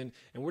 season,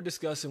 and we're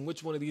discussing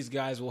which one of these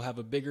guys will have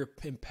a bigger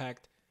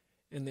impact,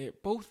 and they're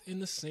both in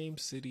the same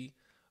city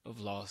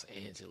of Los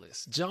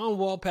Angeles. John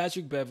Wall,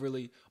 Patrick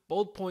Beverley,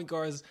 both point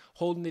guards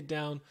holding it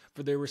down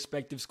for their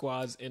respective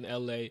squads in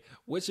LA.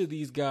 Which of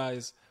these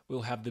guys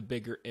will have the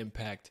bigger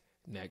impact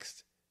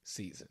next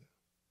season?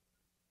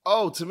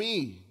 Oh, to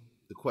me,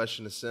 the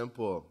question is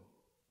simple.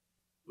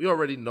 We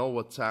already know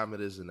what time it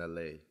is in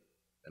LA.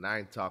 And I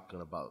ain't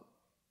talking about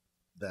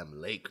them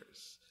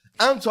Lakers.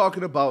 I'm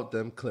talking about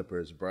them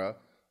Clippers, bro.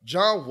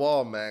 John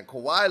Wall, man.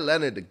 Kawhi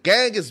Leonard. The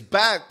gang is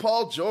back.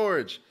 Paul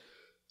George.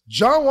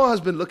 John Wall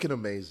has been looking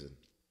amazing,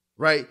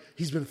 right?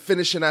 He's been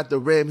finishing at the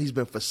rim. He's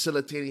been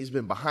facilitating. He's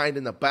been behind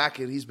in the back.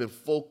 And he's been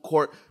full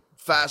court,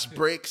 fast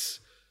breaks.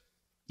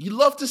 You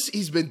love to see.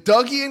 He's been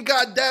Dougieing,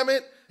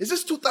 goddammit. Is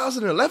this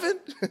 2011?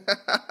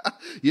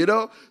 You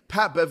know,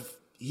 Pat Bev,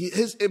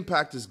 his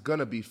impact is going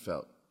to be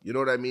felt. You know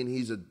what I mean?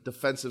 He's a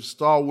defensive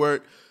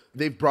stalwart.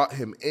 They've brought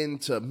him in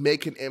to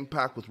make an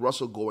impact with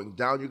Russell going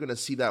down. You're going to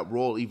see that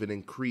role even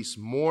increase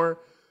more.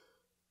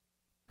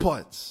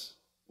 But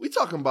we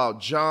talking about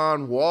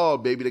John Wall,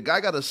 baby. The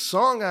guy got a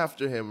song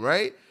after him,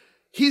 right?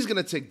 He's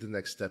going to take the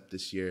next step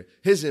this year.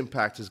 His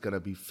impact is going to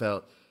be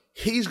felt.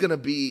 He's going to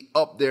be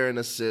up there in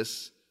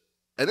assists.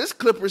 And this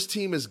Clippers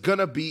team is going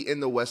to be in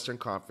the Western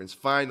Conference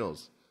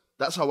Finals.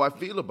 That's how I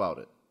feel about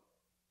it.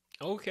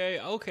 Okay.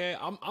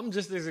 I'm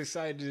just as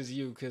excited as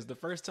you because the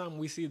first time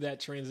we see that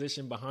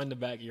transition behind the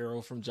back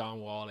Euro from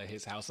John Wall at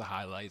his House of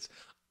Highlights,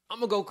 I'm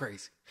going to go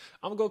crazy.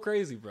 I'm going to go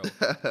crazy, bro.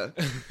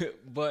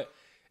 But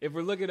if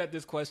we're looking at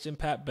this question,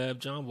 Pat Bev,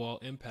 John Wall,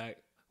 impact,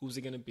 who's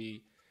it going to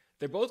be?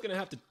 They're both going to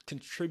have to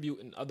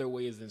contribute in other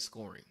ways than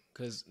scoring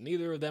because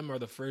neither of them are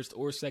the first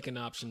or second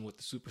option with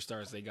the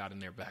superstars they got in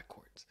their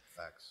backcourts.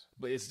 Facts.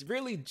 But it's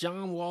really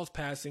John Wall's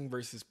passing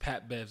versus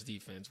Pat Bev's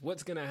defense.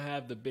 What's going to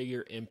have the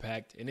bigger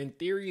impact? And in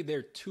theory,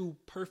 they're two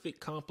perfect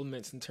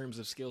complements in terms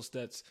of skill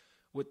sets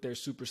with their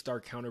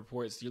superstar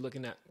counterparts. You're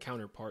looking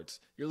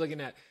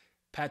at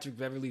Patrick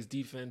Beverley's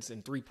defense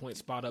and three-point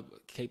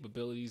spot-up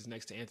capabilities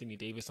next to Anthony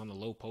Davis on the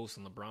low post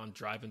and LeBron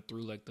driving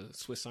through like the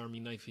Swiss Army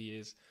knife he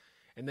is.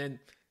 And then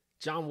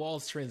John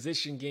Wall's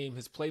transition game,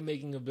 his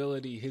playmaking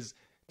ability, his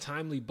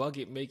timely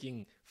bucket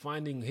making,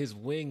 finding his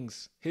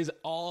wings, his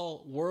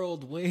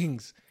all-world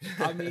wings.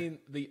 I mean,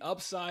 the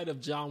upside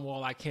of John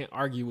Wall, I can't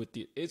argue with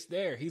you. It's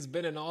there. He's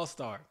been an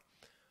all-star.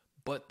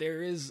 But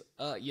there is,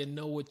 you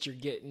know what you're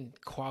getting,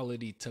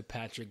 quality to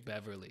Patrick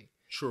Beverley.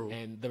 True.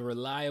 And the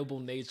reliable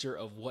nature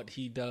of what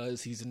he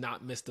does, he's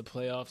not missed the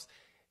playoffs,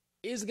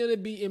 is going to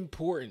be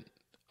important.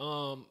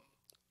 Wall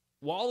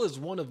is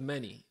one of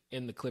many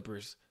in the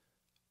Clippers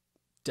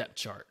depth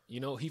chart. You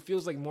know, he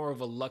feels like more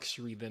of a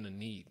luxury than a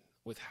need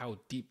with how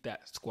deep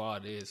that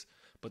squad is.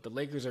 But the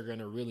Lakers are going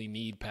to really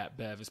need Pat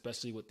Bev,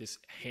 especially with this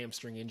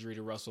hamstring injury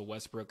to Russell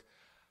Westbrook.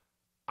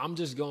 I'm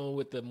just going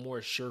with the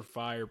more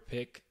surefire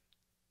pick,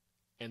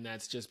 and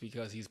that's just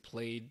because he's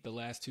played the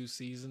last two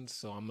seasons.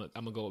 So I'm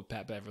gonna go with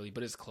Pat Beverley,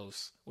 but it's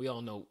close. We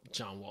all know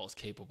John Wall is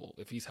capable.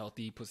 If he's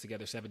healthy, he puts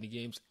together 70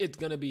 games, it's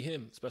going to be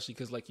him, especially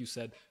because, like you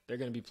said, they're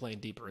going to be playing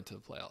deeper into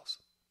the playoffs.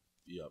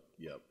 Yep.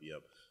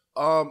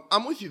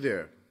 I'm with you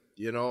there,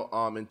 you know,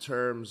 in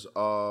terms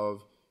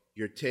of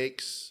your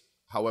takes.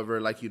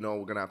 However, like, you know,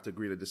 we're going to have to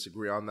agree to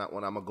disagree on that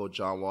one. I'm going to go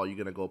John Wall. You're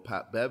going to go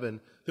Pat Bev. I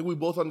think we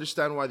both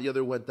understand why the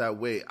other went that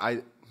way.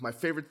 My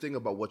favorite thing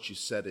about what you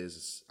said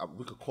is,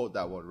 we could quote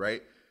that one,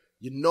 right?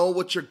 You know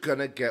what you're going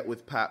to get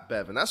with Pat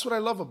Bev. And that's what I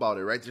love about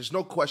it, right? There's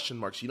no question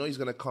marks. You know he's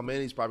going to come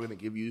in. He's probably going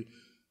to give you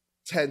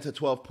 10 to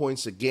 12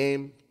 points a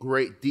game.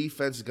 Great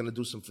defense. He's going to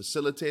do some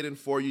facilitating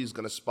for you. He's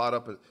going to spot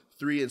up a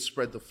three and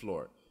spread the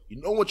floor.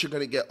 You know what you're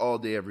going to get all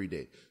day, every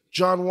day.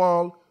 John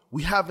Wall,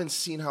 we haven't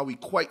seen how he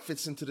quite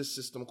fits into the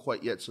system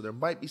quite yet. So there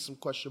might be some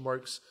question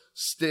marks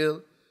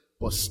still.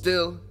 But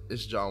still,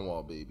 it's John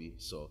Wall, baby.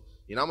 So,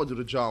 you know, I'm going to do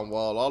the John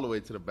Wall all the way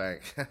to the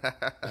bank.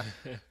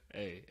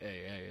 Hey.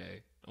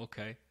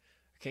 Okay.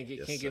 Can't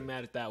get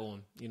mad at that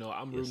one. You know,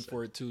 I'm rooting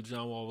for it too.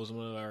 John Wall was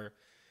one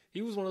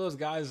of those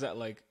guys that,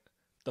 like,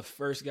 the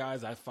first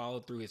guys I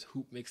followed through his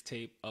hoop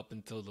mixtape up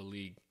until the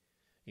league.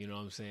 You know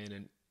what I'm saying?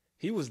 And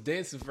he was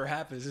dancing for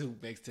half his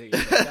hoop mixtape.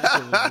 That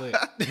shit was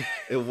lit.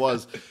 It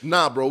was.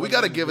 Nah, bro, we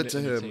got to give it to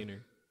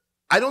him.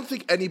 I don't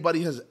think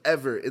anybody has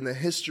ever in the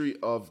history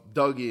of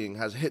Dougieing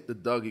has hit the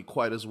Dougie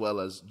quite as well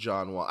as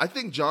John Wall. I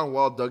think John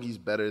Wall Dougie's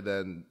better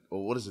than,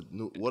 what is it?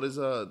 What is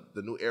the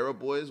New Era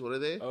Boys? What are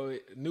they? Oh,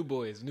 New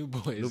Boys. Yeah.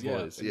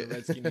 The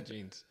red skinny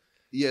jeans.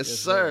 Yes,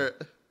 sir.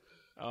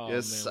 Oh,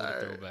 yes, man, sir. what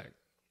a throwback.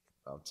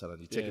 I'm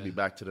telling you, taking me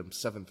back to them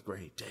 7th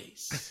grade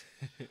days.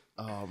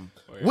 Oh,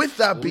 yeah. With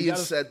that being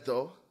said,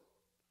 though,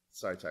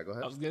 Sorry, Ty, go I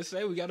ahead. was gonna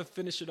say we got to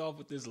finish it off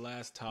with this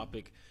last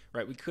topic,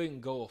 right? We couldn't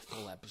go a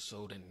full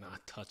episode and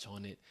not touch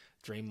on it.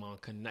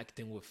 Draymond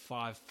connecting with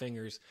 5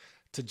 fingers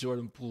to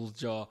Jordan Poole's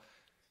jaw.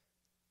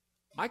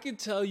 I can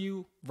tell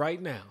you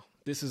right now.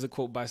 This is a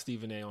quote by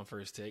Stephen A. on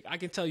First Take. I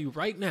can tell you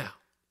right now,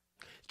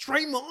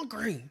 Draymond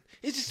Green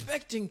is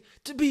expecting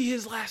to be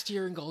his last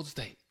year in Golden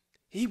State.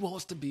 He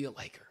wants to be a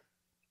Laker.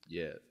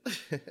 Yeah.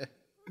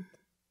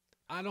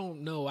 I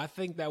don't know. I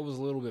think that was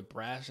a little bit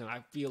brash, and I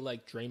feel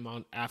like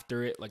Draymond,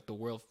 after it, like the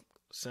world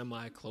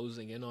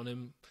semi-closing in on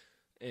him,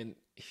 and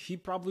he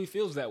probably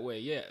feels that way.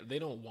 Yeah, they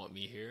don't want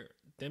me here.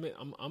 Damn it,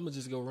 I'm going to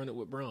just go run it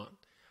with Bron.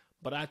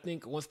 But I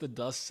think once the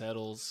dust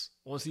settles,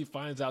 once he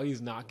finds out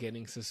he's not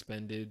getting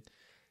suspended,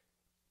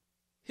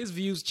 his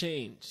views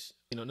change.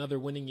 Another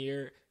winning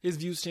year, his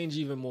views change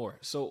even more.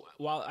 So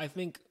while I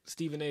think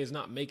Stephen A. is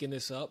not making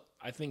this up,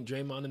 I think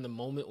Draymond in the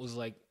moment was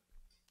like,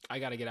 I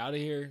got to get out of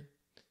here.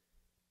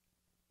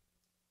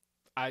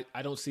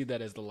 I don't see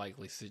that as the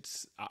likely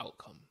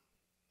outcome.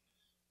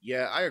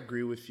 Yeah, I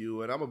agree with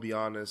you. And I'm going to be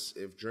honest,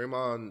 if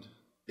Draymond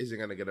isn't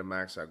going to get a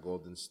max at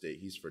Golden State,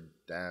 he's for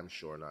damn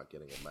sure not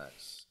getting a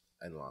max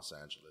in Los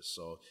Angeles.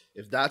 So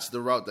if that's the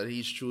route that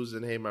he's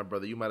choosing, hey, my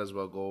brother, you might as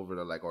well go over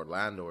to like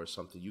Orlando or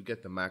something. You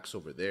get the max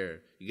over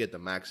there. You get the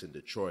max in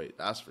Detroit.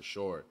 That's for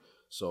sure.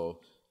 So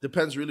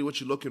depends really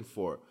what you're looking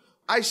for.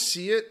 I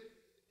see it.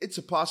 It's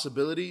a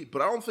possibility,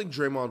 but I don't think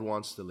Draymond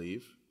wants to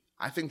leave.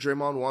 I think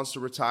Draymond wants to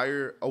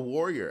retire a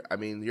Warrior. I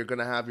mean, you're going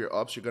to have your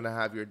ups, you're going to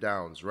have your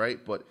downs, right?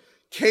 But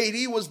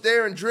KD was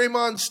there and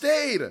Draymond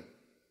stayed.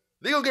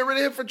 They going to get rid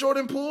of him for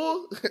Jordan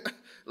Poole?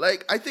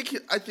 Like, I think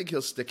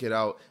he'll stick it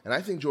out, and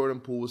I think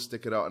Jordan Poole will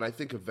stick it out, and I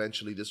think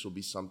eventually this will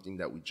be something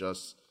that we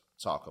just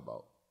talk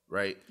about,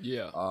 right?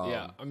 Yeah,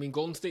 yeah. I mean,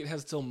 Golden State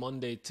has till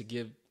Monday to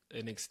give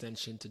an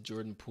extension to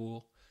Jordan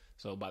Poole.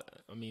 So, by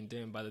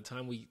the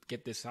time we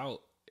get this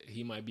out,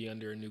 he might be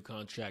under a new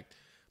contract.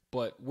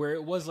 But where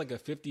it was like a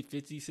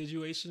 50-50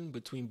 situation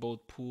between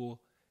both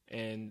Poole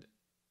and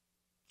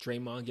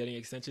Draymond getting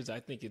extensions, I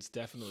think it's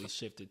definitely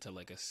shifted to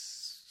like a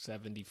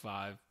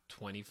 75-25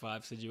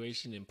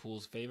 situation in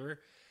Poole's favor.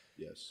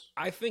 Yes.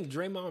 I think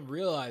Draymond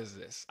realized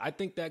this. I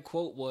think that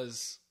quote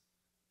was,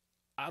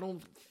 I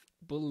don't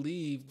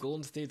believe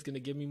Golden State's going to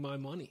give me my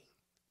money.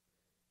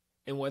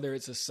 And whether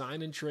it's a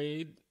sign and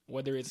trade,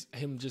 whether it's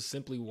him just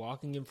simply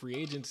walking in free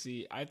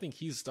agency, I think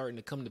he's starting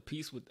to come to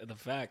peace with the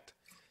fact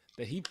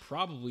that he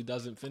probably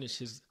doesn't finish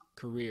his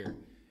career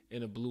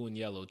in a blue and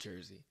yellow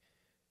jersey.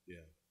 Yeah.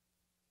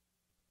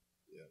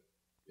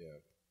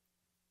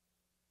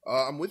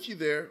 I'm with you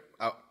there.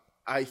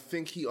 I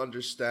think he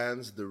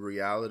understands the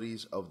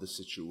realities of the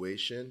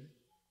situation.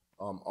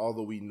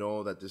 Although we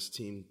know that this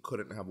team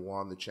couldn't have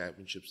won the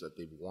championships that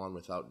they've won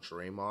without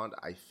Draymond,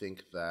 I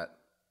think that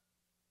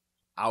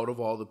out of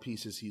all the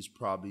pieces, he's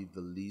probably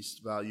the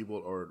least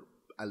valuable, or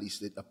at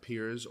least it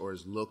appears or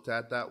is looked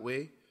at that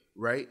way,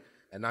 right?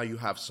 And now you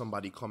have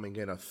somebody coming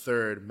in, a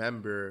third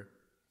member,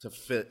 to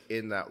fit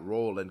in that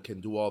role and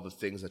can do all the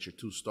things that your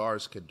 2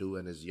 stars can do,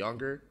 and is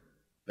younger,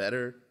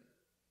 better,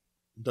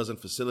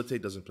 doesn't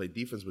facilitate, doesn't play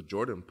defense. But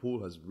Jordan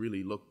Poole has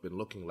really been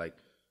looking like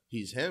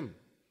he's him,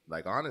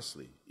 like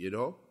honestly,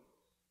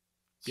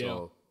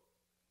 So,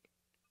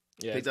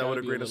 yeah, take that with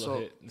a grain of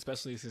salt.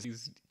 Especially since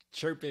he's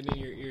chirping in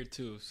your ear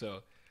too.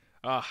 So,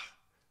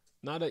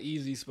 not an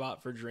easy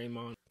spot for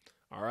Draymond.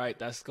 All right,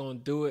 that's going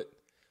to do it.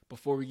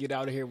 Before we get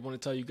out of here, we want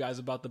to tell you guys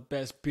about the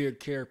best beard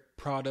care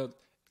product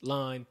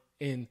line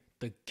in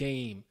the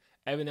game.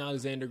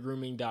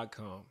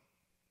 EvanAlexanderGrooming.com.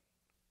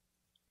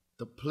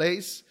 The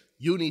place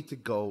you need to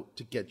go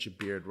to get your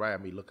beard right. I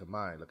mean, look at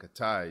mine, look at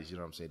Ty's. You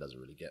know what I'm saying? It doesn't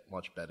really get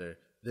much better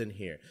than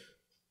here.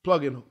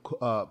 Plug-in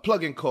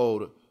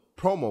code,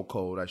 promo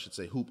code, I should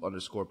say,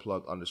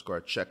 hoop_plug_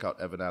 at checkout,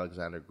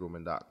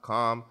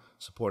 EvanAlexanderGrooming.com.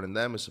 Supporting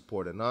them is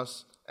supporting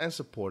us and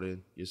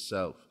supporting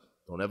yourself.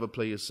 Don't ever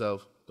play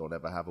yourself. Don't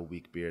ever have a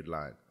weak beard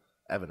line.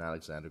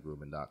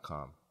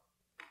 EvanAlexanderGrooming.com.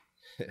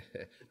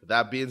 With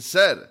that being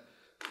said,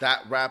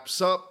 that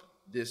wraps up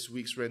this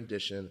week's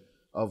rendition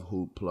of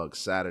Hoop Plug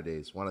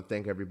Saturdays. Want to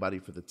thank everybody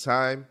for the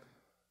time.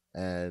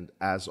 And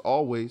as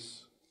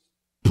always,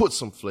 put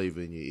some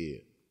flavor in your ear.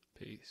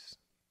 Peace.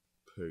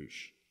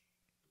 Peace.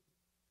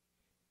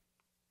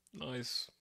 Nice.